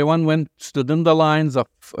Trump, everyone stood in the lines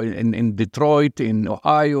in Detroit, in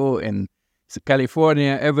Ohio, in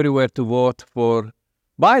California, everywhere to vote for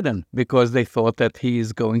Biden because they thought that he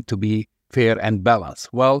is going to be fair and balanced.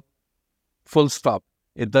 Well, full stop.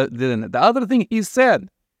 It didn't. The other thing he said,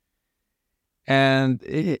 and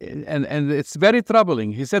it's very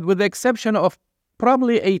troubling. He said, with the exception of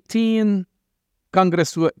probably 18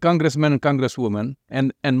 congressmen and congresswomen,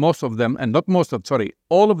 and most of them, and not most of, sorry,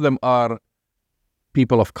 all of them are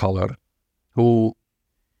people of color who,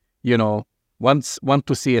 want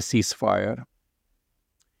to see a ceasefire.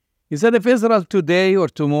 He said, if Israel today or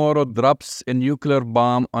tomorrow drops a nuclear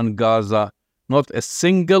bomb on Gaza, not a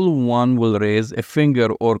single one will raise a finger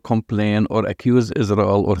or complain or accuse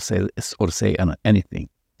Israel or say anything.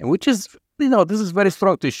 Which is, this is very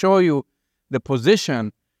strong to show you the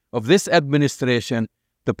position of this administration,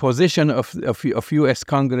 the position of U.S.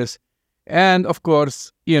 Congress, and of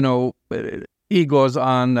course, he goes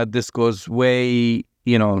on that this goes way,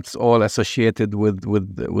 it's all associated with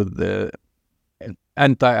the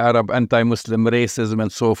anti-Arab, anti-Muslim racism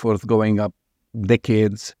and so forth, going up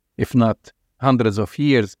decades, if not hundreds of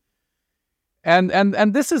years. And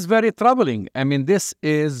this is very troubling. I mean, this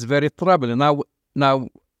is very troubling. Now,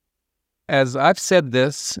 as I've said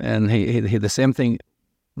this, and he the same thing,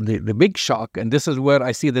 the big shock, and this is where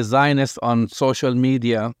I see the Zionists on social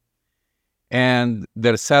media and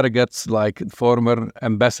their surrogates like former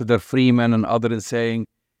Ambassador Freeman and others saying,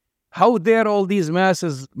 how dare all these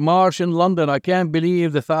masses march in London? I can't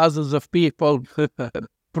believe the thousands of people,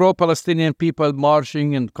 pro-Palestinian people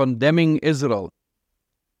marching and condemning Israel.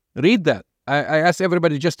 Read that. I ask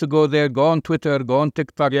everybody just to go there, go on Twitter, go on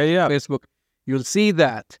TikTok, Facebook. You'll see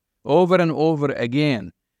that over and over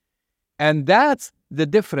again. And that's the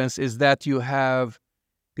difference, is that you have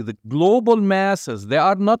the global masses. They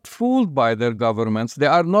are not fooled by their governments. They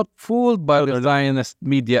are not fooled by the Zionist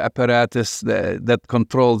media apparatus that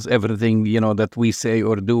controls everything, that we say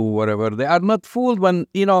or do, whatever. They are not fooled when,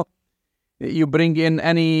 you bring in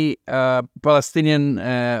any Palestinian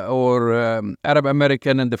or Arab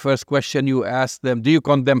American, and the first question you ask them, do you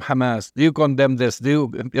condemn Hamas? Do you condemn this? Do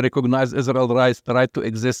you recognize Israel's right to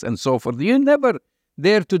exist and so forth? You never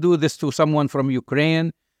dare to do this to someone from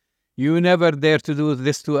Ukraine. You never dare to do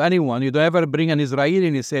this to anyone. You don't ever bring an Israeli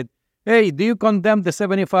and you said, hey, do you condemn the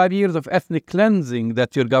 75 years of ethnic cleansing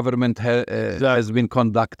that your government has been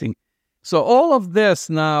conducting? So all of this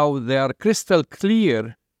now, they are crystal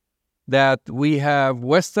clear that we have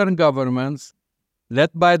Western governments led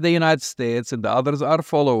by the United States, and the others are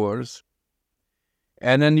followers.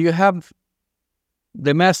 And then you have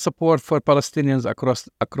the mass support for Palestinians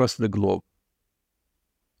across the globe.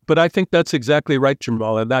 But I think that's exactly right,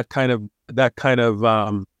 Jamal. And that kind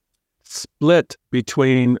of split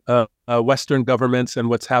between Western governments and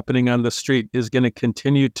what's happening on the street is going to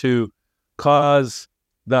continue to cause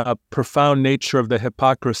the profound nature of the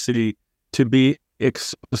hypocrisy to be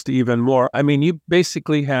exposed even more. I mean, you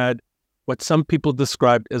basically had what some people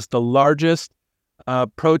described as the largest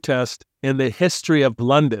protest in the history of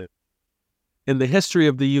London, in the history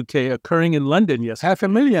of the UK, occurring in London. Yes,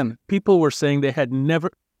 500,000 people were saying they had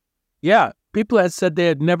never. Yeah, people had said they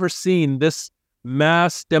had never seen this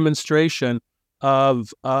mass demonstration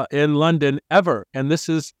of in London ever, and this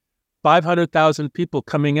is 500,000 people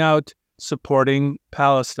coming out supporting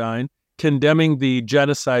Palestine, condemning the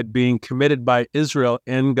genocide being committed by Israel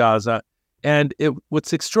in Gaza. And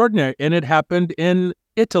what's extraordinary, and it happened in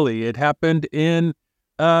Italy, it happened in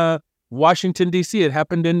Washington, D.C., it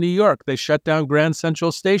happened in New York. They shut down Grand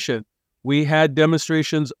Central Station. We had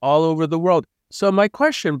demonstrations all over the world. So my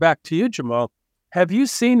question back to you, Jamal, have you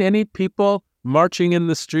seen any people marching in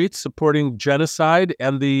the streets supporting genocide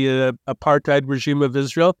and the apartheid regime of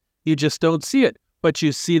Israel? You just don't see it. But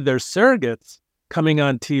you see their surrogates coming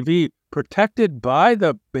on TV, protected by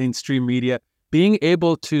the mainstream media, being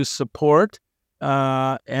able to support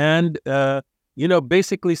and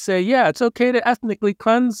basically say, yeah, it's okay to ethnically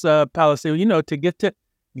cleanse Palestine, to get to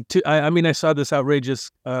I saw this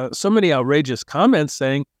so many outrageous comments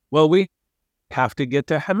saying, well, we have to get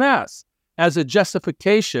to Hamas as a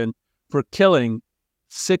justification for killing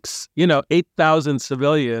 8,000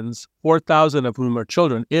 civilians, 4,000 of whom are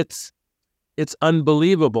children. It's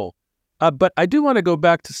unbelievable. But I do want to go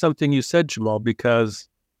back to something you said, Jamal, because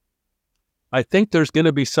I think there's going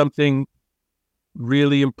to be something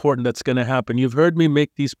really important that's going to happen. You've heard me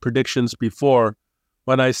make these predictions before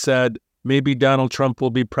when I said maybe Donald Trump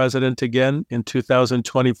will be president again in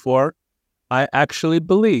 2024. I actually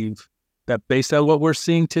believe that based on what we're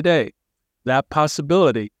seeing today, that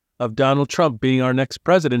possibility of Donald Trump being our next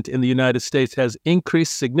president in the United States has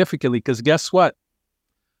increased significantly, because guess what?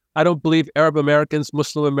 I don't believe Arab Americans,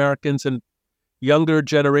 Muslim Americans, and younger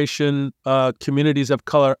generation communities of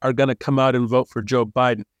color are going to come out and vote for Joe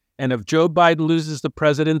Biden. And if Joe Biden loses the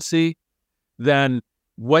presidency, then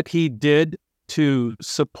what he did to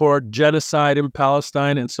support genocide in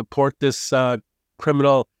Palestine and support this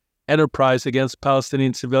criminal enterprise against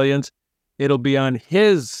Palestinian civilians, it'll be on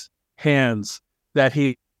his hands that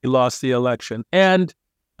he lost the election. And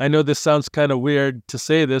I know this sounds kind of weird to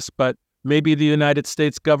say this, but maybe the United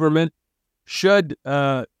States government should,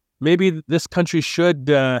 maybe this country should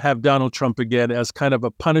have Donald Trump again as kind of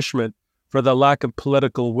a punishment for the lack of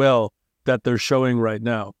political will that they're showing right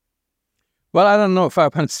now. Well, I don't know if I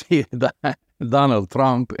want to see Donald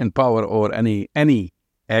Trump in power or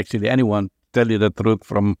actually anyone, tell you the truth,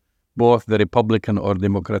 from both the Republican or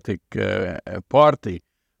Democratic Party.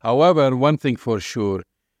 However, one thing for sure,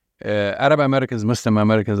 Arab Americans, Muslim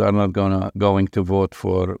Americans are not going to vote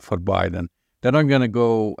for Biden. They're not going to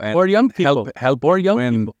go and or young people. help or young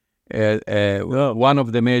win people. One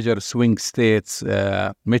of the major swing states,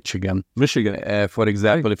 Michigan, for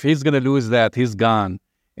example. Right. If he's going to lose that, he's gone.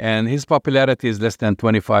 And his popularity is less than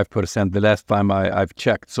 25% the last time I've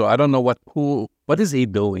checked. So I don't know what is he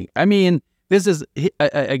doing. I mean, I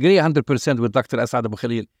agree 100% with Dr. Asad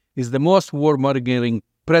Abukhalil. He's the most war-mongering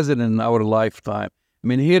president in our lifetime. I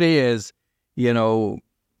mean, here he is,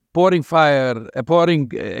 pouring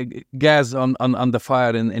gas on the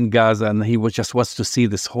fire in Gaza, and he just wants to see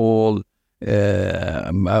this whole,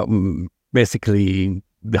 basically,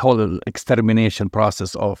 the whole extermination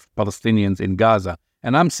process of Palestinians in Gaza.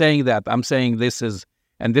 And I'm saying this is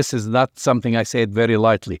not something I say it very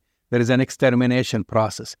lightly. There is an extermination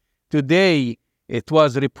process. Today, it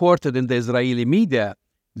was reported in the Israeli media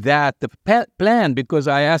that the plan, because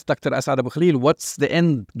I asked Dr. Asad Abukhalil, what's the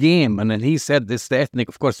end game? And then he said the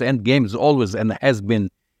end game is always and has been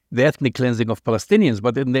the ethnic cleansing of Palestinians.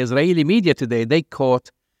 But in the Israeli media today, they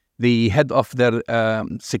caught the head of their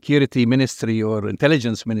security ministry or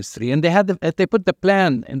intelligence ministry, and they put the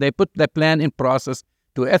plan in process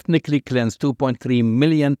to ethnically cleanse 2.3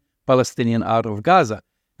 million Palestinians out of Gaza,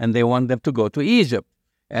 and they want them to go to Egypt.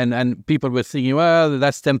 And people were thinking, well,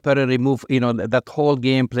 that's temporary move, that whole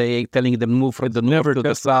gameplay, telling them move from the north to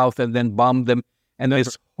the south and then bomb them. And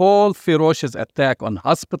this whole ferocious attack on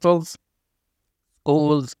hospitals,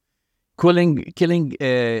 schools, killing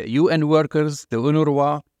UN workers, the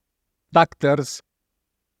UNRWA, doctors,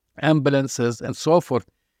 ambulances, and so forth,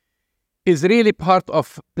 is really part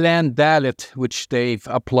of Plan Dalit, which they've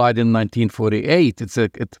applied in 1948. It's a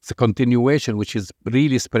continuation, which is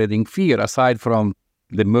really spreading fear. Aside from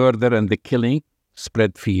the murder and the killing,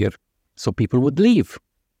 spread fear, so people would leave.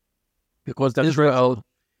 Because Israel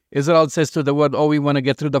says to the world, we want to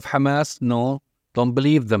get rid of Hamas. No, don't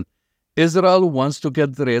believe them. Israel wants to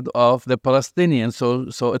get rid of the Palestinians,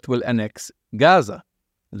 so it will annex Gaza.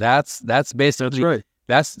 That's basically, right.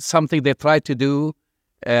 That's something they try to do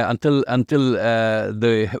until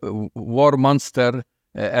the war monster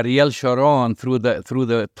Ariel Sharon threw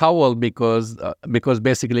the towel because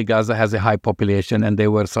basically Gaza has a high population and they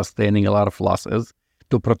were sustaining a lot of losses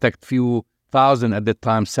to protect few thousand at the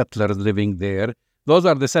time settlers living there. Those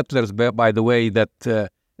are the settlers, by the way, that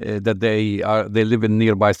they live in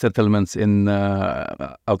nearby settlements in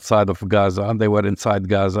outside of Gaza. They were inside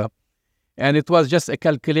Gaza, and it was just a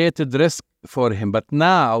calculated risk for him. But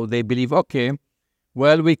now they believe, okay,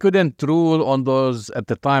 well, we couldn't rule on those at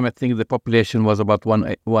the time. I think the population was about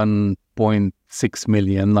 1.6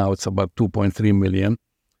 million. Now it's about 2.3 million.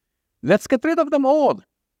 Let's get rid of them all.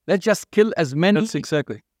 Let's just kill as many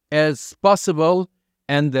as possible,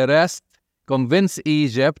 and the rest convince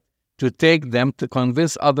Egypt to take them, to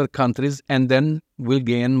convince other countries, and then we'll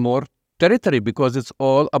gain more territory, because it's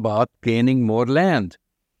all about gaining more land.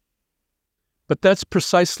 But that's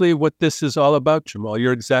precisely what this is all about, Jamal.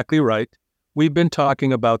 You're exactly right. We've been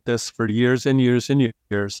talking about this for years and years and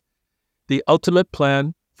years. The ultimate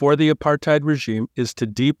plan for the apartheid regime is to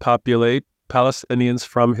depopulate Palestinians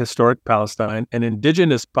from historic Palestine and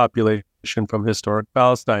indigenous population from historic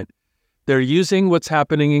Palestine. They're using what's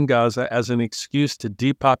happening in Gaza as an excuse to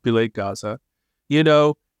depopulate Gaza.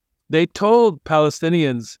 They told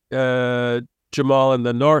Palestinians, Jamal, in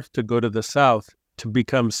the north to go to the south to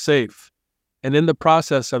become safe. And in the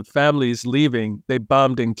process of families leaving, they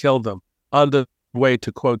bombed and killed them on the way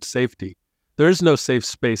to, quote, safety. There is no safe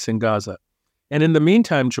space in Gaza. And in the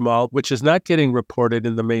meantime, Jamal, which is not getting reported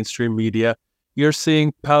in the mainstream media, you're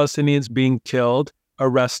seeing Palestinians being killed,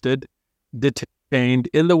 arrested, detained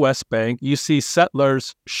in the West Bank. You see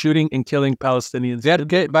settlers shooting and killing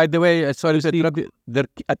Palestinians. By the way, sorry to interrupt you, they're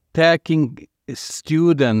attacking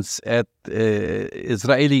students at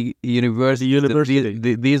Israeli university.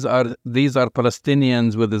 These are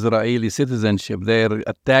Palestinians with Israeli citizenship. They're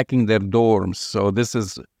attacking their dorms. So this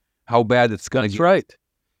is how bad it's going to get. Right.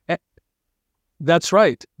 That's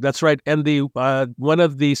right. That's right. And the one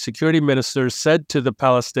of the security ministers said to the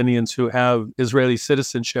Palestinians who have Israeli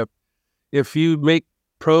citizenship, if you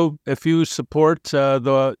support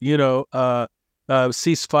the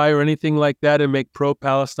ceasefire or anything like that and make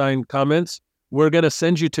pro-Palestine comments, we're going to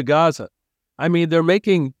send you to Gaza. I mean, they're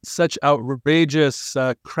making such outrageous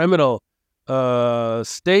criminal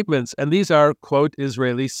statements, and these are, quote,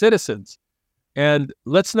 Israeli citizens. And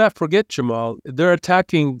let's not forget, Jamal, they're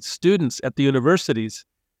attacking students at the universities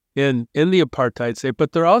in the apartheid state,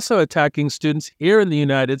 but they're also attacking students here in the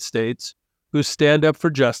United States who stand up for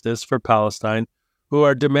justice for Palestine, who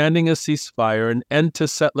are demanding a ceasefire, an end to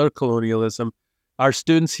settler colonialism. Our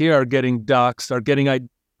students here are getting doxxed, are getting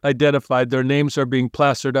identified. Their names are being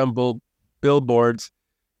plastered on billboards.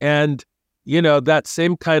 And, that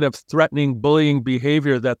same kind of threatening, bullying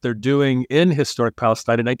behavior that they're doing in historic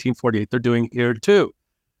Palestine in 1948, they're doing here too.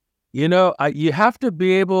 You have to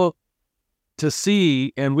be able to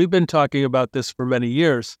see, and we've been talking about this for many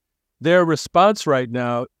years, their response right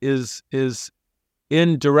now is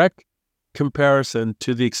in direct comparison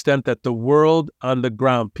to the extent that the world on the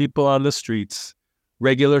ground, people on the streets,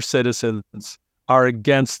 regular citizens, are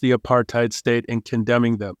against the apartheid state and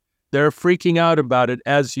condemning them. They're freaking out about it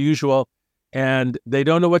as usual, and they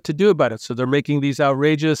don't know what to do about it. So they're making these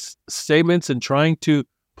outrageous statements and trying to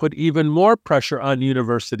put even more pressure on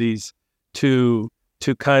universities to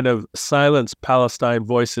kind of silence Palestine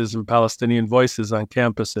voices and Palestinian voices on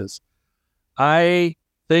campuses. I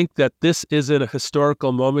think that this is a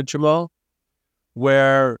historical moment, Jamal,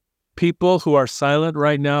 where people who are silent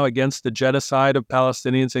right now against the genocide of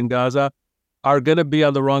Palestinians in Gaza are going to be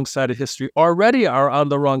on the wrong side of history, already are on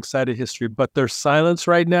the wrong side of history, but their silence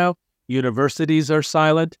right now, universities are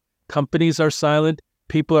silent, companies are silent,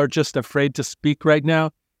 people are just afraid to speak right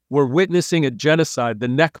now. We're witnessing a genocide, the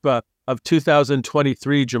Nakba of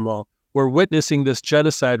 2023, Jamal. We're witnessing this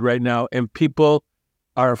genocide right now, and people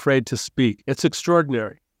are afraid to speak. It's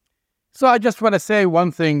extraordinary. So I just want to say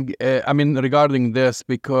one thing, regarding this,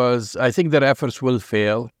 because I think their efforts will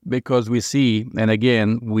fail, because we see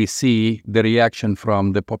the reaction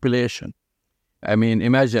from the population. I mean,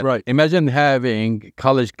 imagine having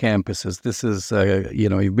college campuses. This is,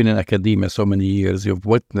 you've been in academia so many years. You've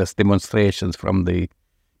witnessed demonstrations from the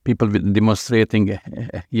people demonstrating,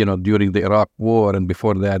 during the Iraq War and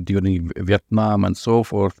before that during Vietnam and so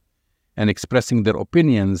forth, and expressing their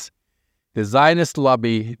opinions. The Zionist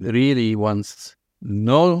lobby really wants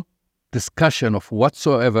no discussion of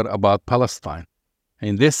whatsoever about Palestine.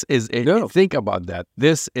 And this is, think about that.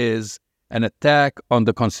 This is an attack on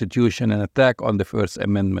the Constitution, an attack on the First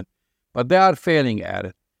Amendment. But they are failing at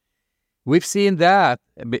it. We've seen that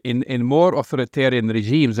in more authoritarian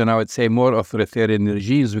regimes, and I would say more authoritarian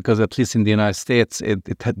regimes, because at least in the United States, it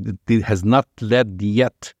has not led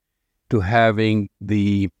yet to having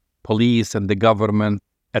the police and the government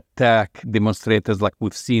attack demonstrators like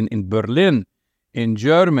we've seen in Berlin, in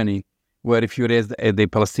Germany, where if you raise the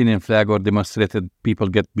Palestinian flag or demonstrated, people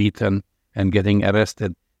get beaten and getting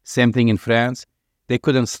arrested. Same thing in France. They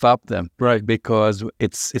couldn't stop them, right? Because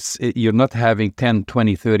you're not having 10,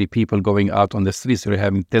 20, 30 people going out on the streets. You're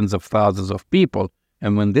having tens of thousands of people.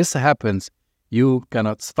 And when this happens, you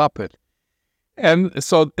cannot stop it. And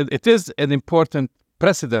so it is an important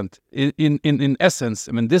precedent. In essence,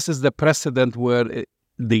 this is the precedent where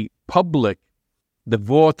the public, the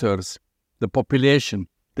voters, the population,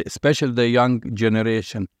 especially the young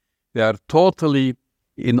generation, they are totally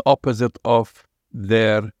in opposite of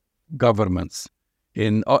their governments.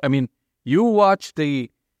 You watch the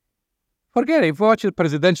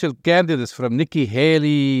presidential candidates from Nikki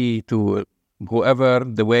Haley to whoever,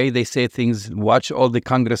 the way they say things, watch all the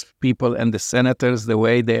Congress people and the senators, the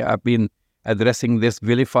way they have been addressing this,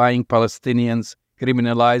 vilifying Palestinians,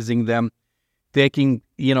 criminalizing them, taking,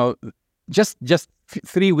 just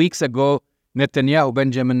 3 weeks ago,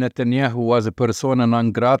 Benjamin Netanyahu was a persona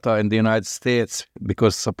non grata in the United States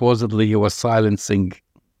because supposedly he was silencing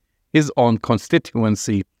his own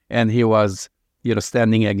constituency and he was,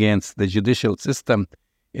 standing against the judicial system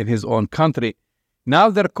in his own country. Now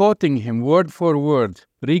they're quoting him word for word,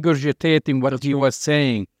 regurgitating what he was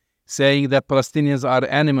saying that Palestinians are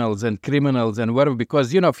animals and criminals and whatever.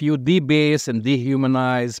 Because, if you debase and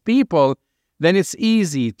dehumanize people, then it's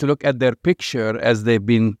easy to look at their picture as they're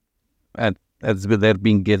being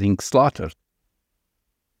getting slaughtered.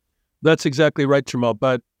 That's exactly right, Jamal.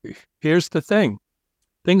 But here's the thing.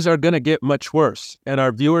 Things are going to get much worse, and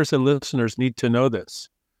our viewers and listeners need to know this.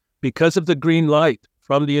 Because of the green light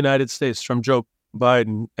from the United States, from Joe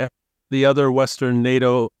Biden and the other Western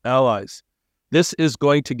NATO allies, this is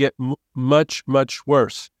going to get much, much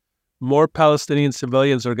worse. More Palestinian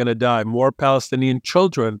civilians are going to die. More Palestinian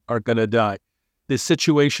children are going to die. The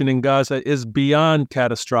situation in Gaza is beyond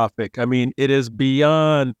catastrophic. I mean, it is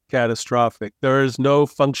beyond catastrophic. There is no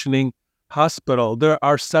functioning hospital. There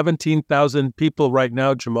are 17,000 people right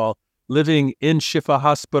now, Jamal, living in Shifa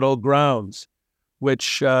hospital grounds,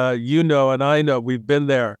 which and I know, we've been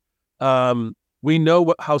there. We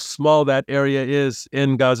know how small that area is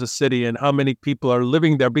in Gaza City and how many people are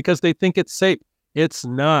living there because they think it's safe. It's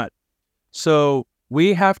not. So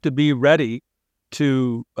we have to be ready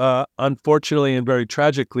to, unfortunately and very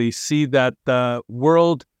tragically, see that the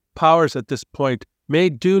world powers at this point may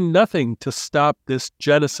do nothing to stop this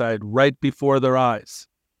genocide right before their eyes.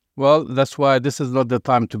 Well, that's why this is not the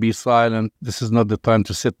time to be silent. This is not the time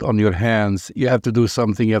to sit on your hands. You have to do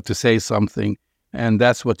something. You have to say something. And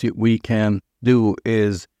that's what we can do,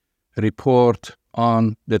 is report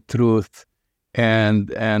on the truth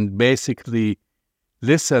and basically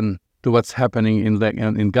listen to what's happening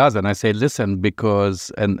in Gaza. And I say listen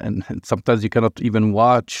because and sometimes you cannot even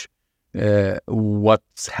watch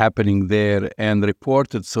what's happening there and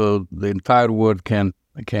report it so the entire world can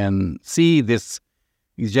see this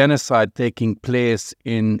genocide taking place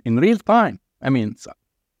in real time. I mean,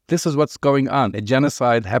 this is what's going on, a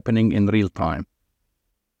genocide happening in real time.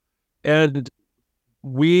 And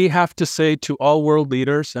we have to say to all world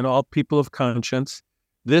leaders and all people of conscience,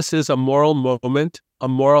 this is a moral moment, a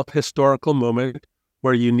moral historical moment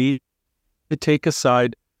where you need to take a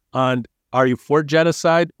side on, are you for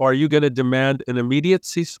genocide, or are you going to demand an immediate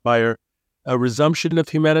ceasefire, a resumption of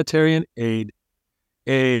humanitarian aid,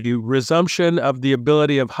 a resumption of the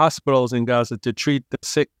ability of hospitals in Gaza to treat the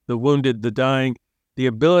sick, the wounded, the dying, the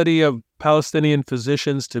ability of Palestinian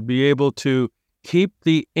physicians to be able to keep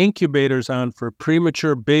the incubators on for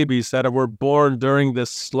premature babies that were born during this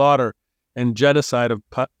slaughter and genocide of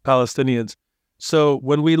Palestinians. So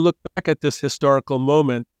when we look back at this historical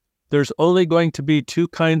moment, there's only going to be two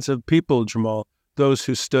kinds of people, Jamal, those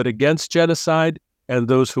who stood against genocide and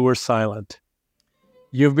those who were silent.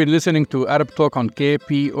 You've been listening to Arab Talk on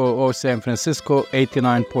KPOO San Francisco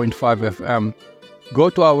 89.5 FM. Go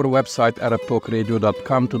to our website,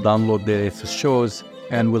 arabtalkradio.com, to download the latest shows,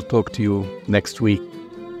 and we'll talk to you next week.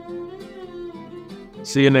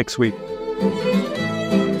 See you next week.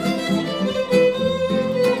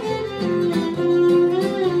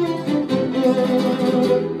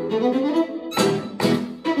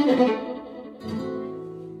 Thank you.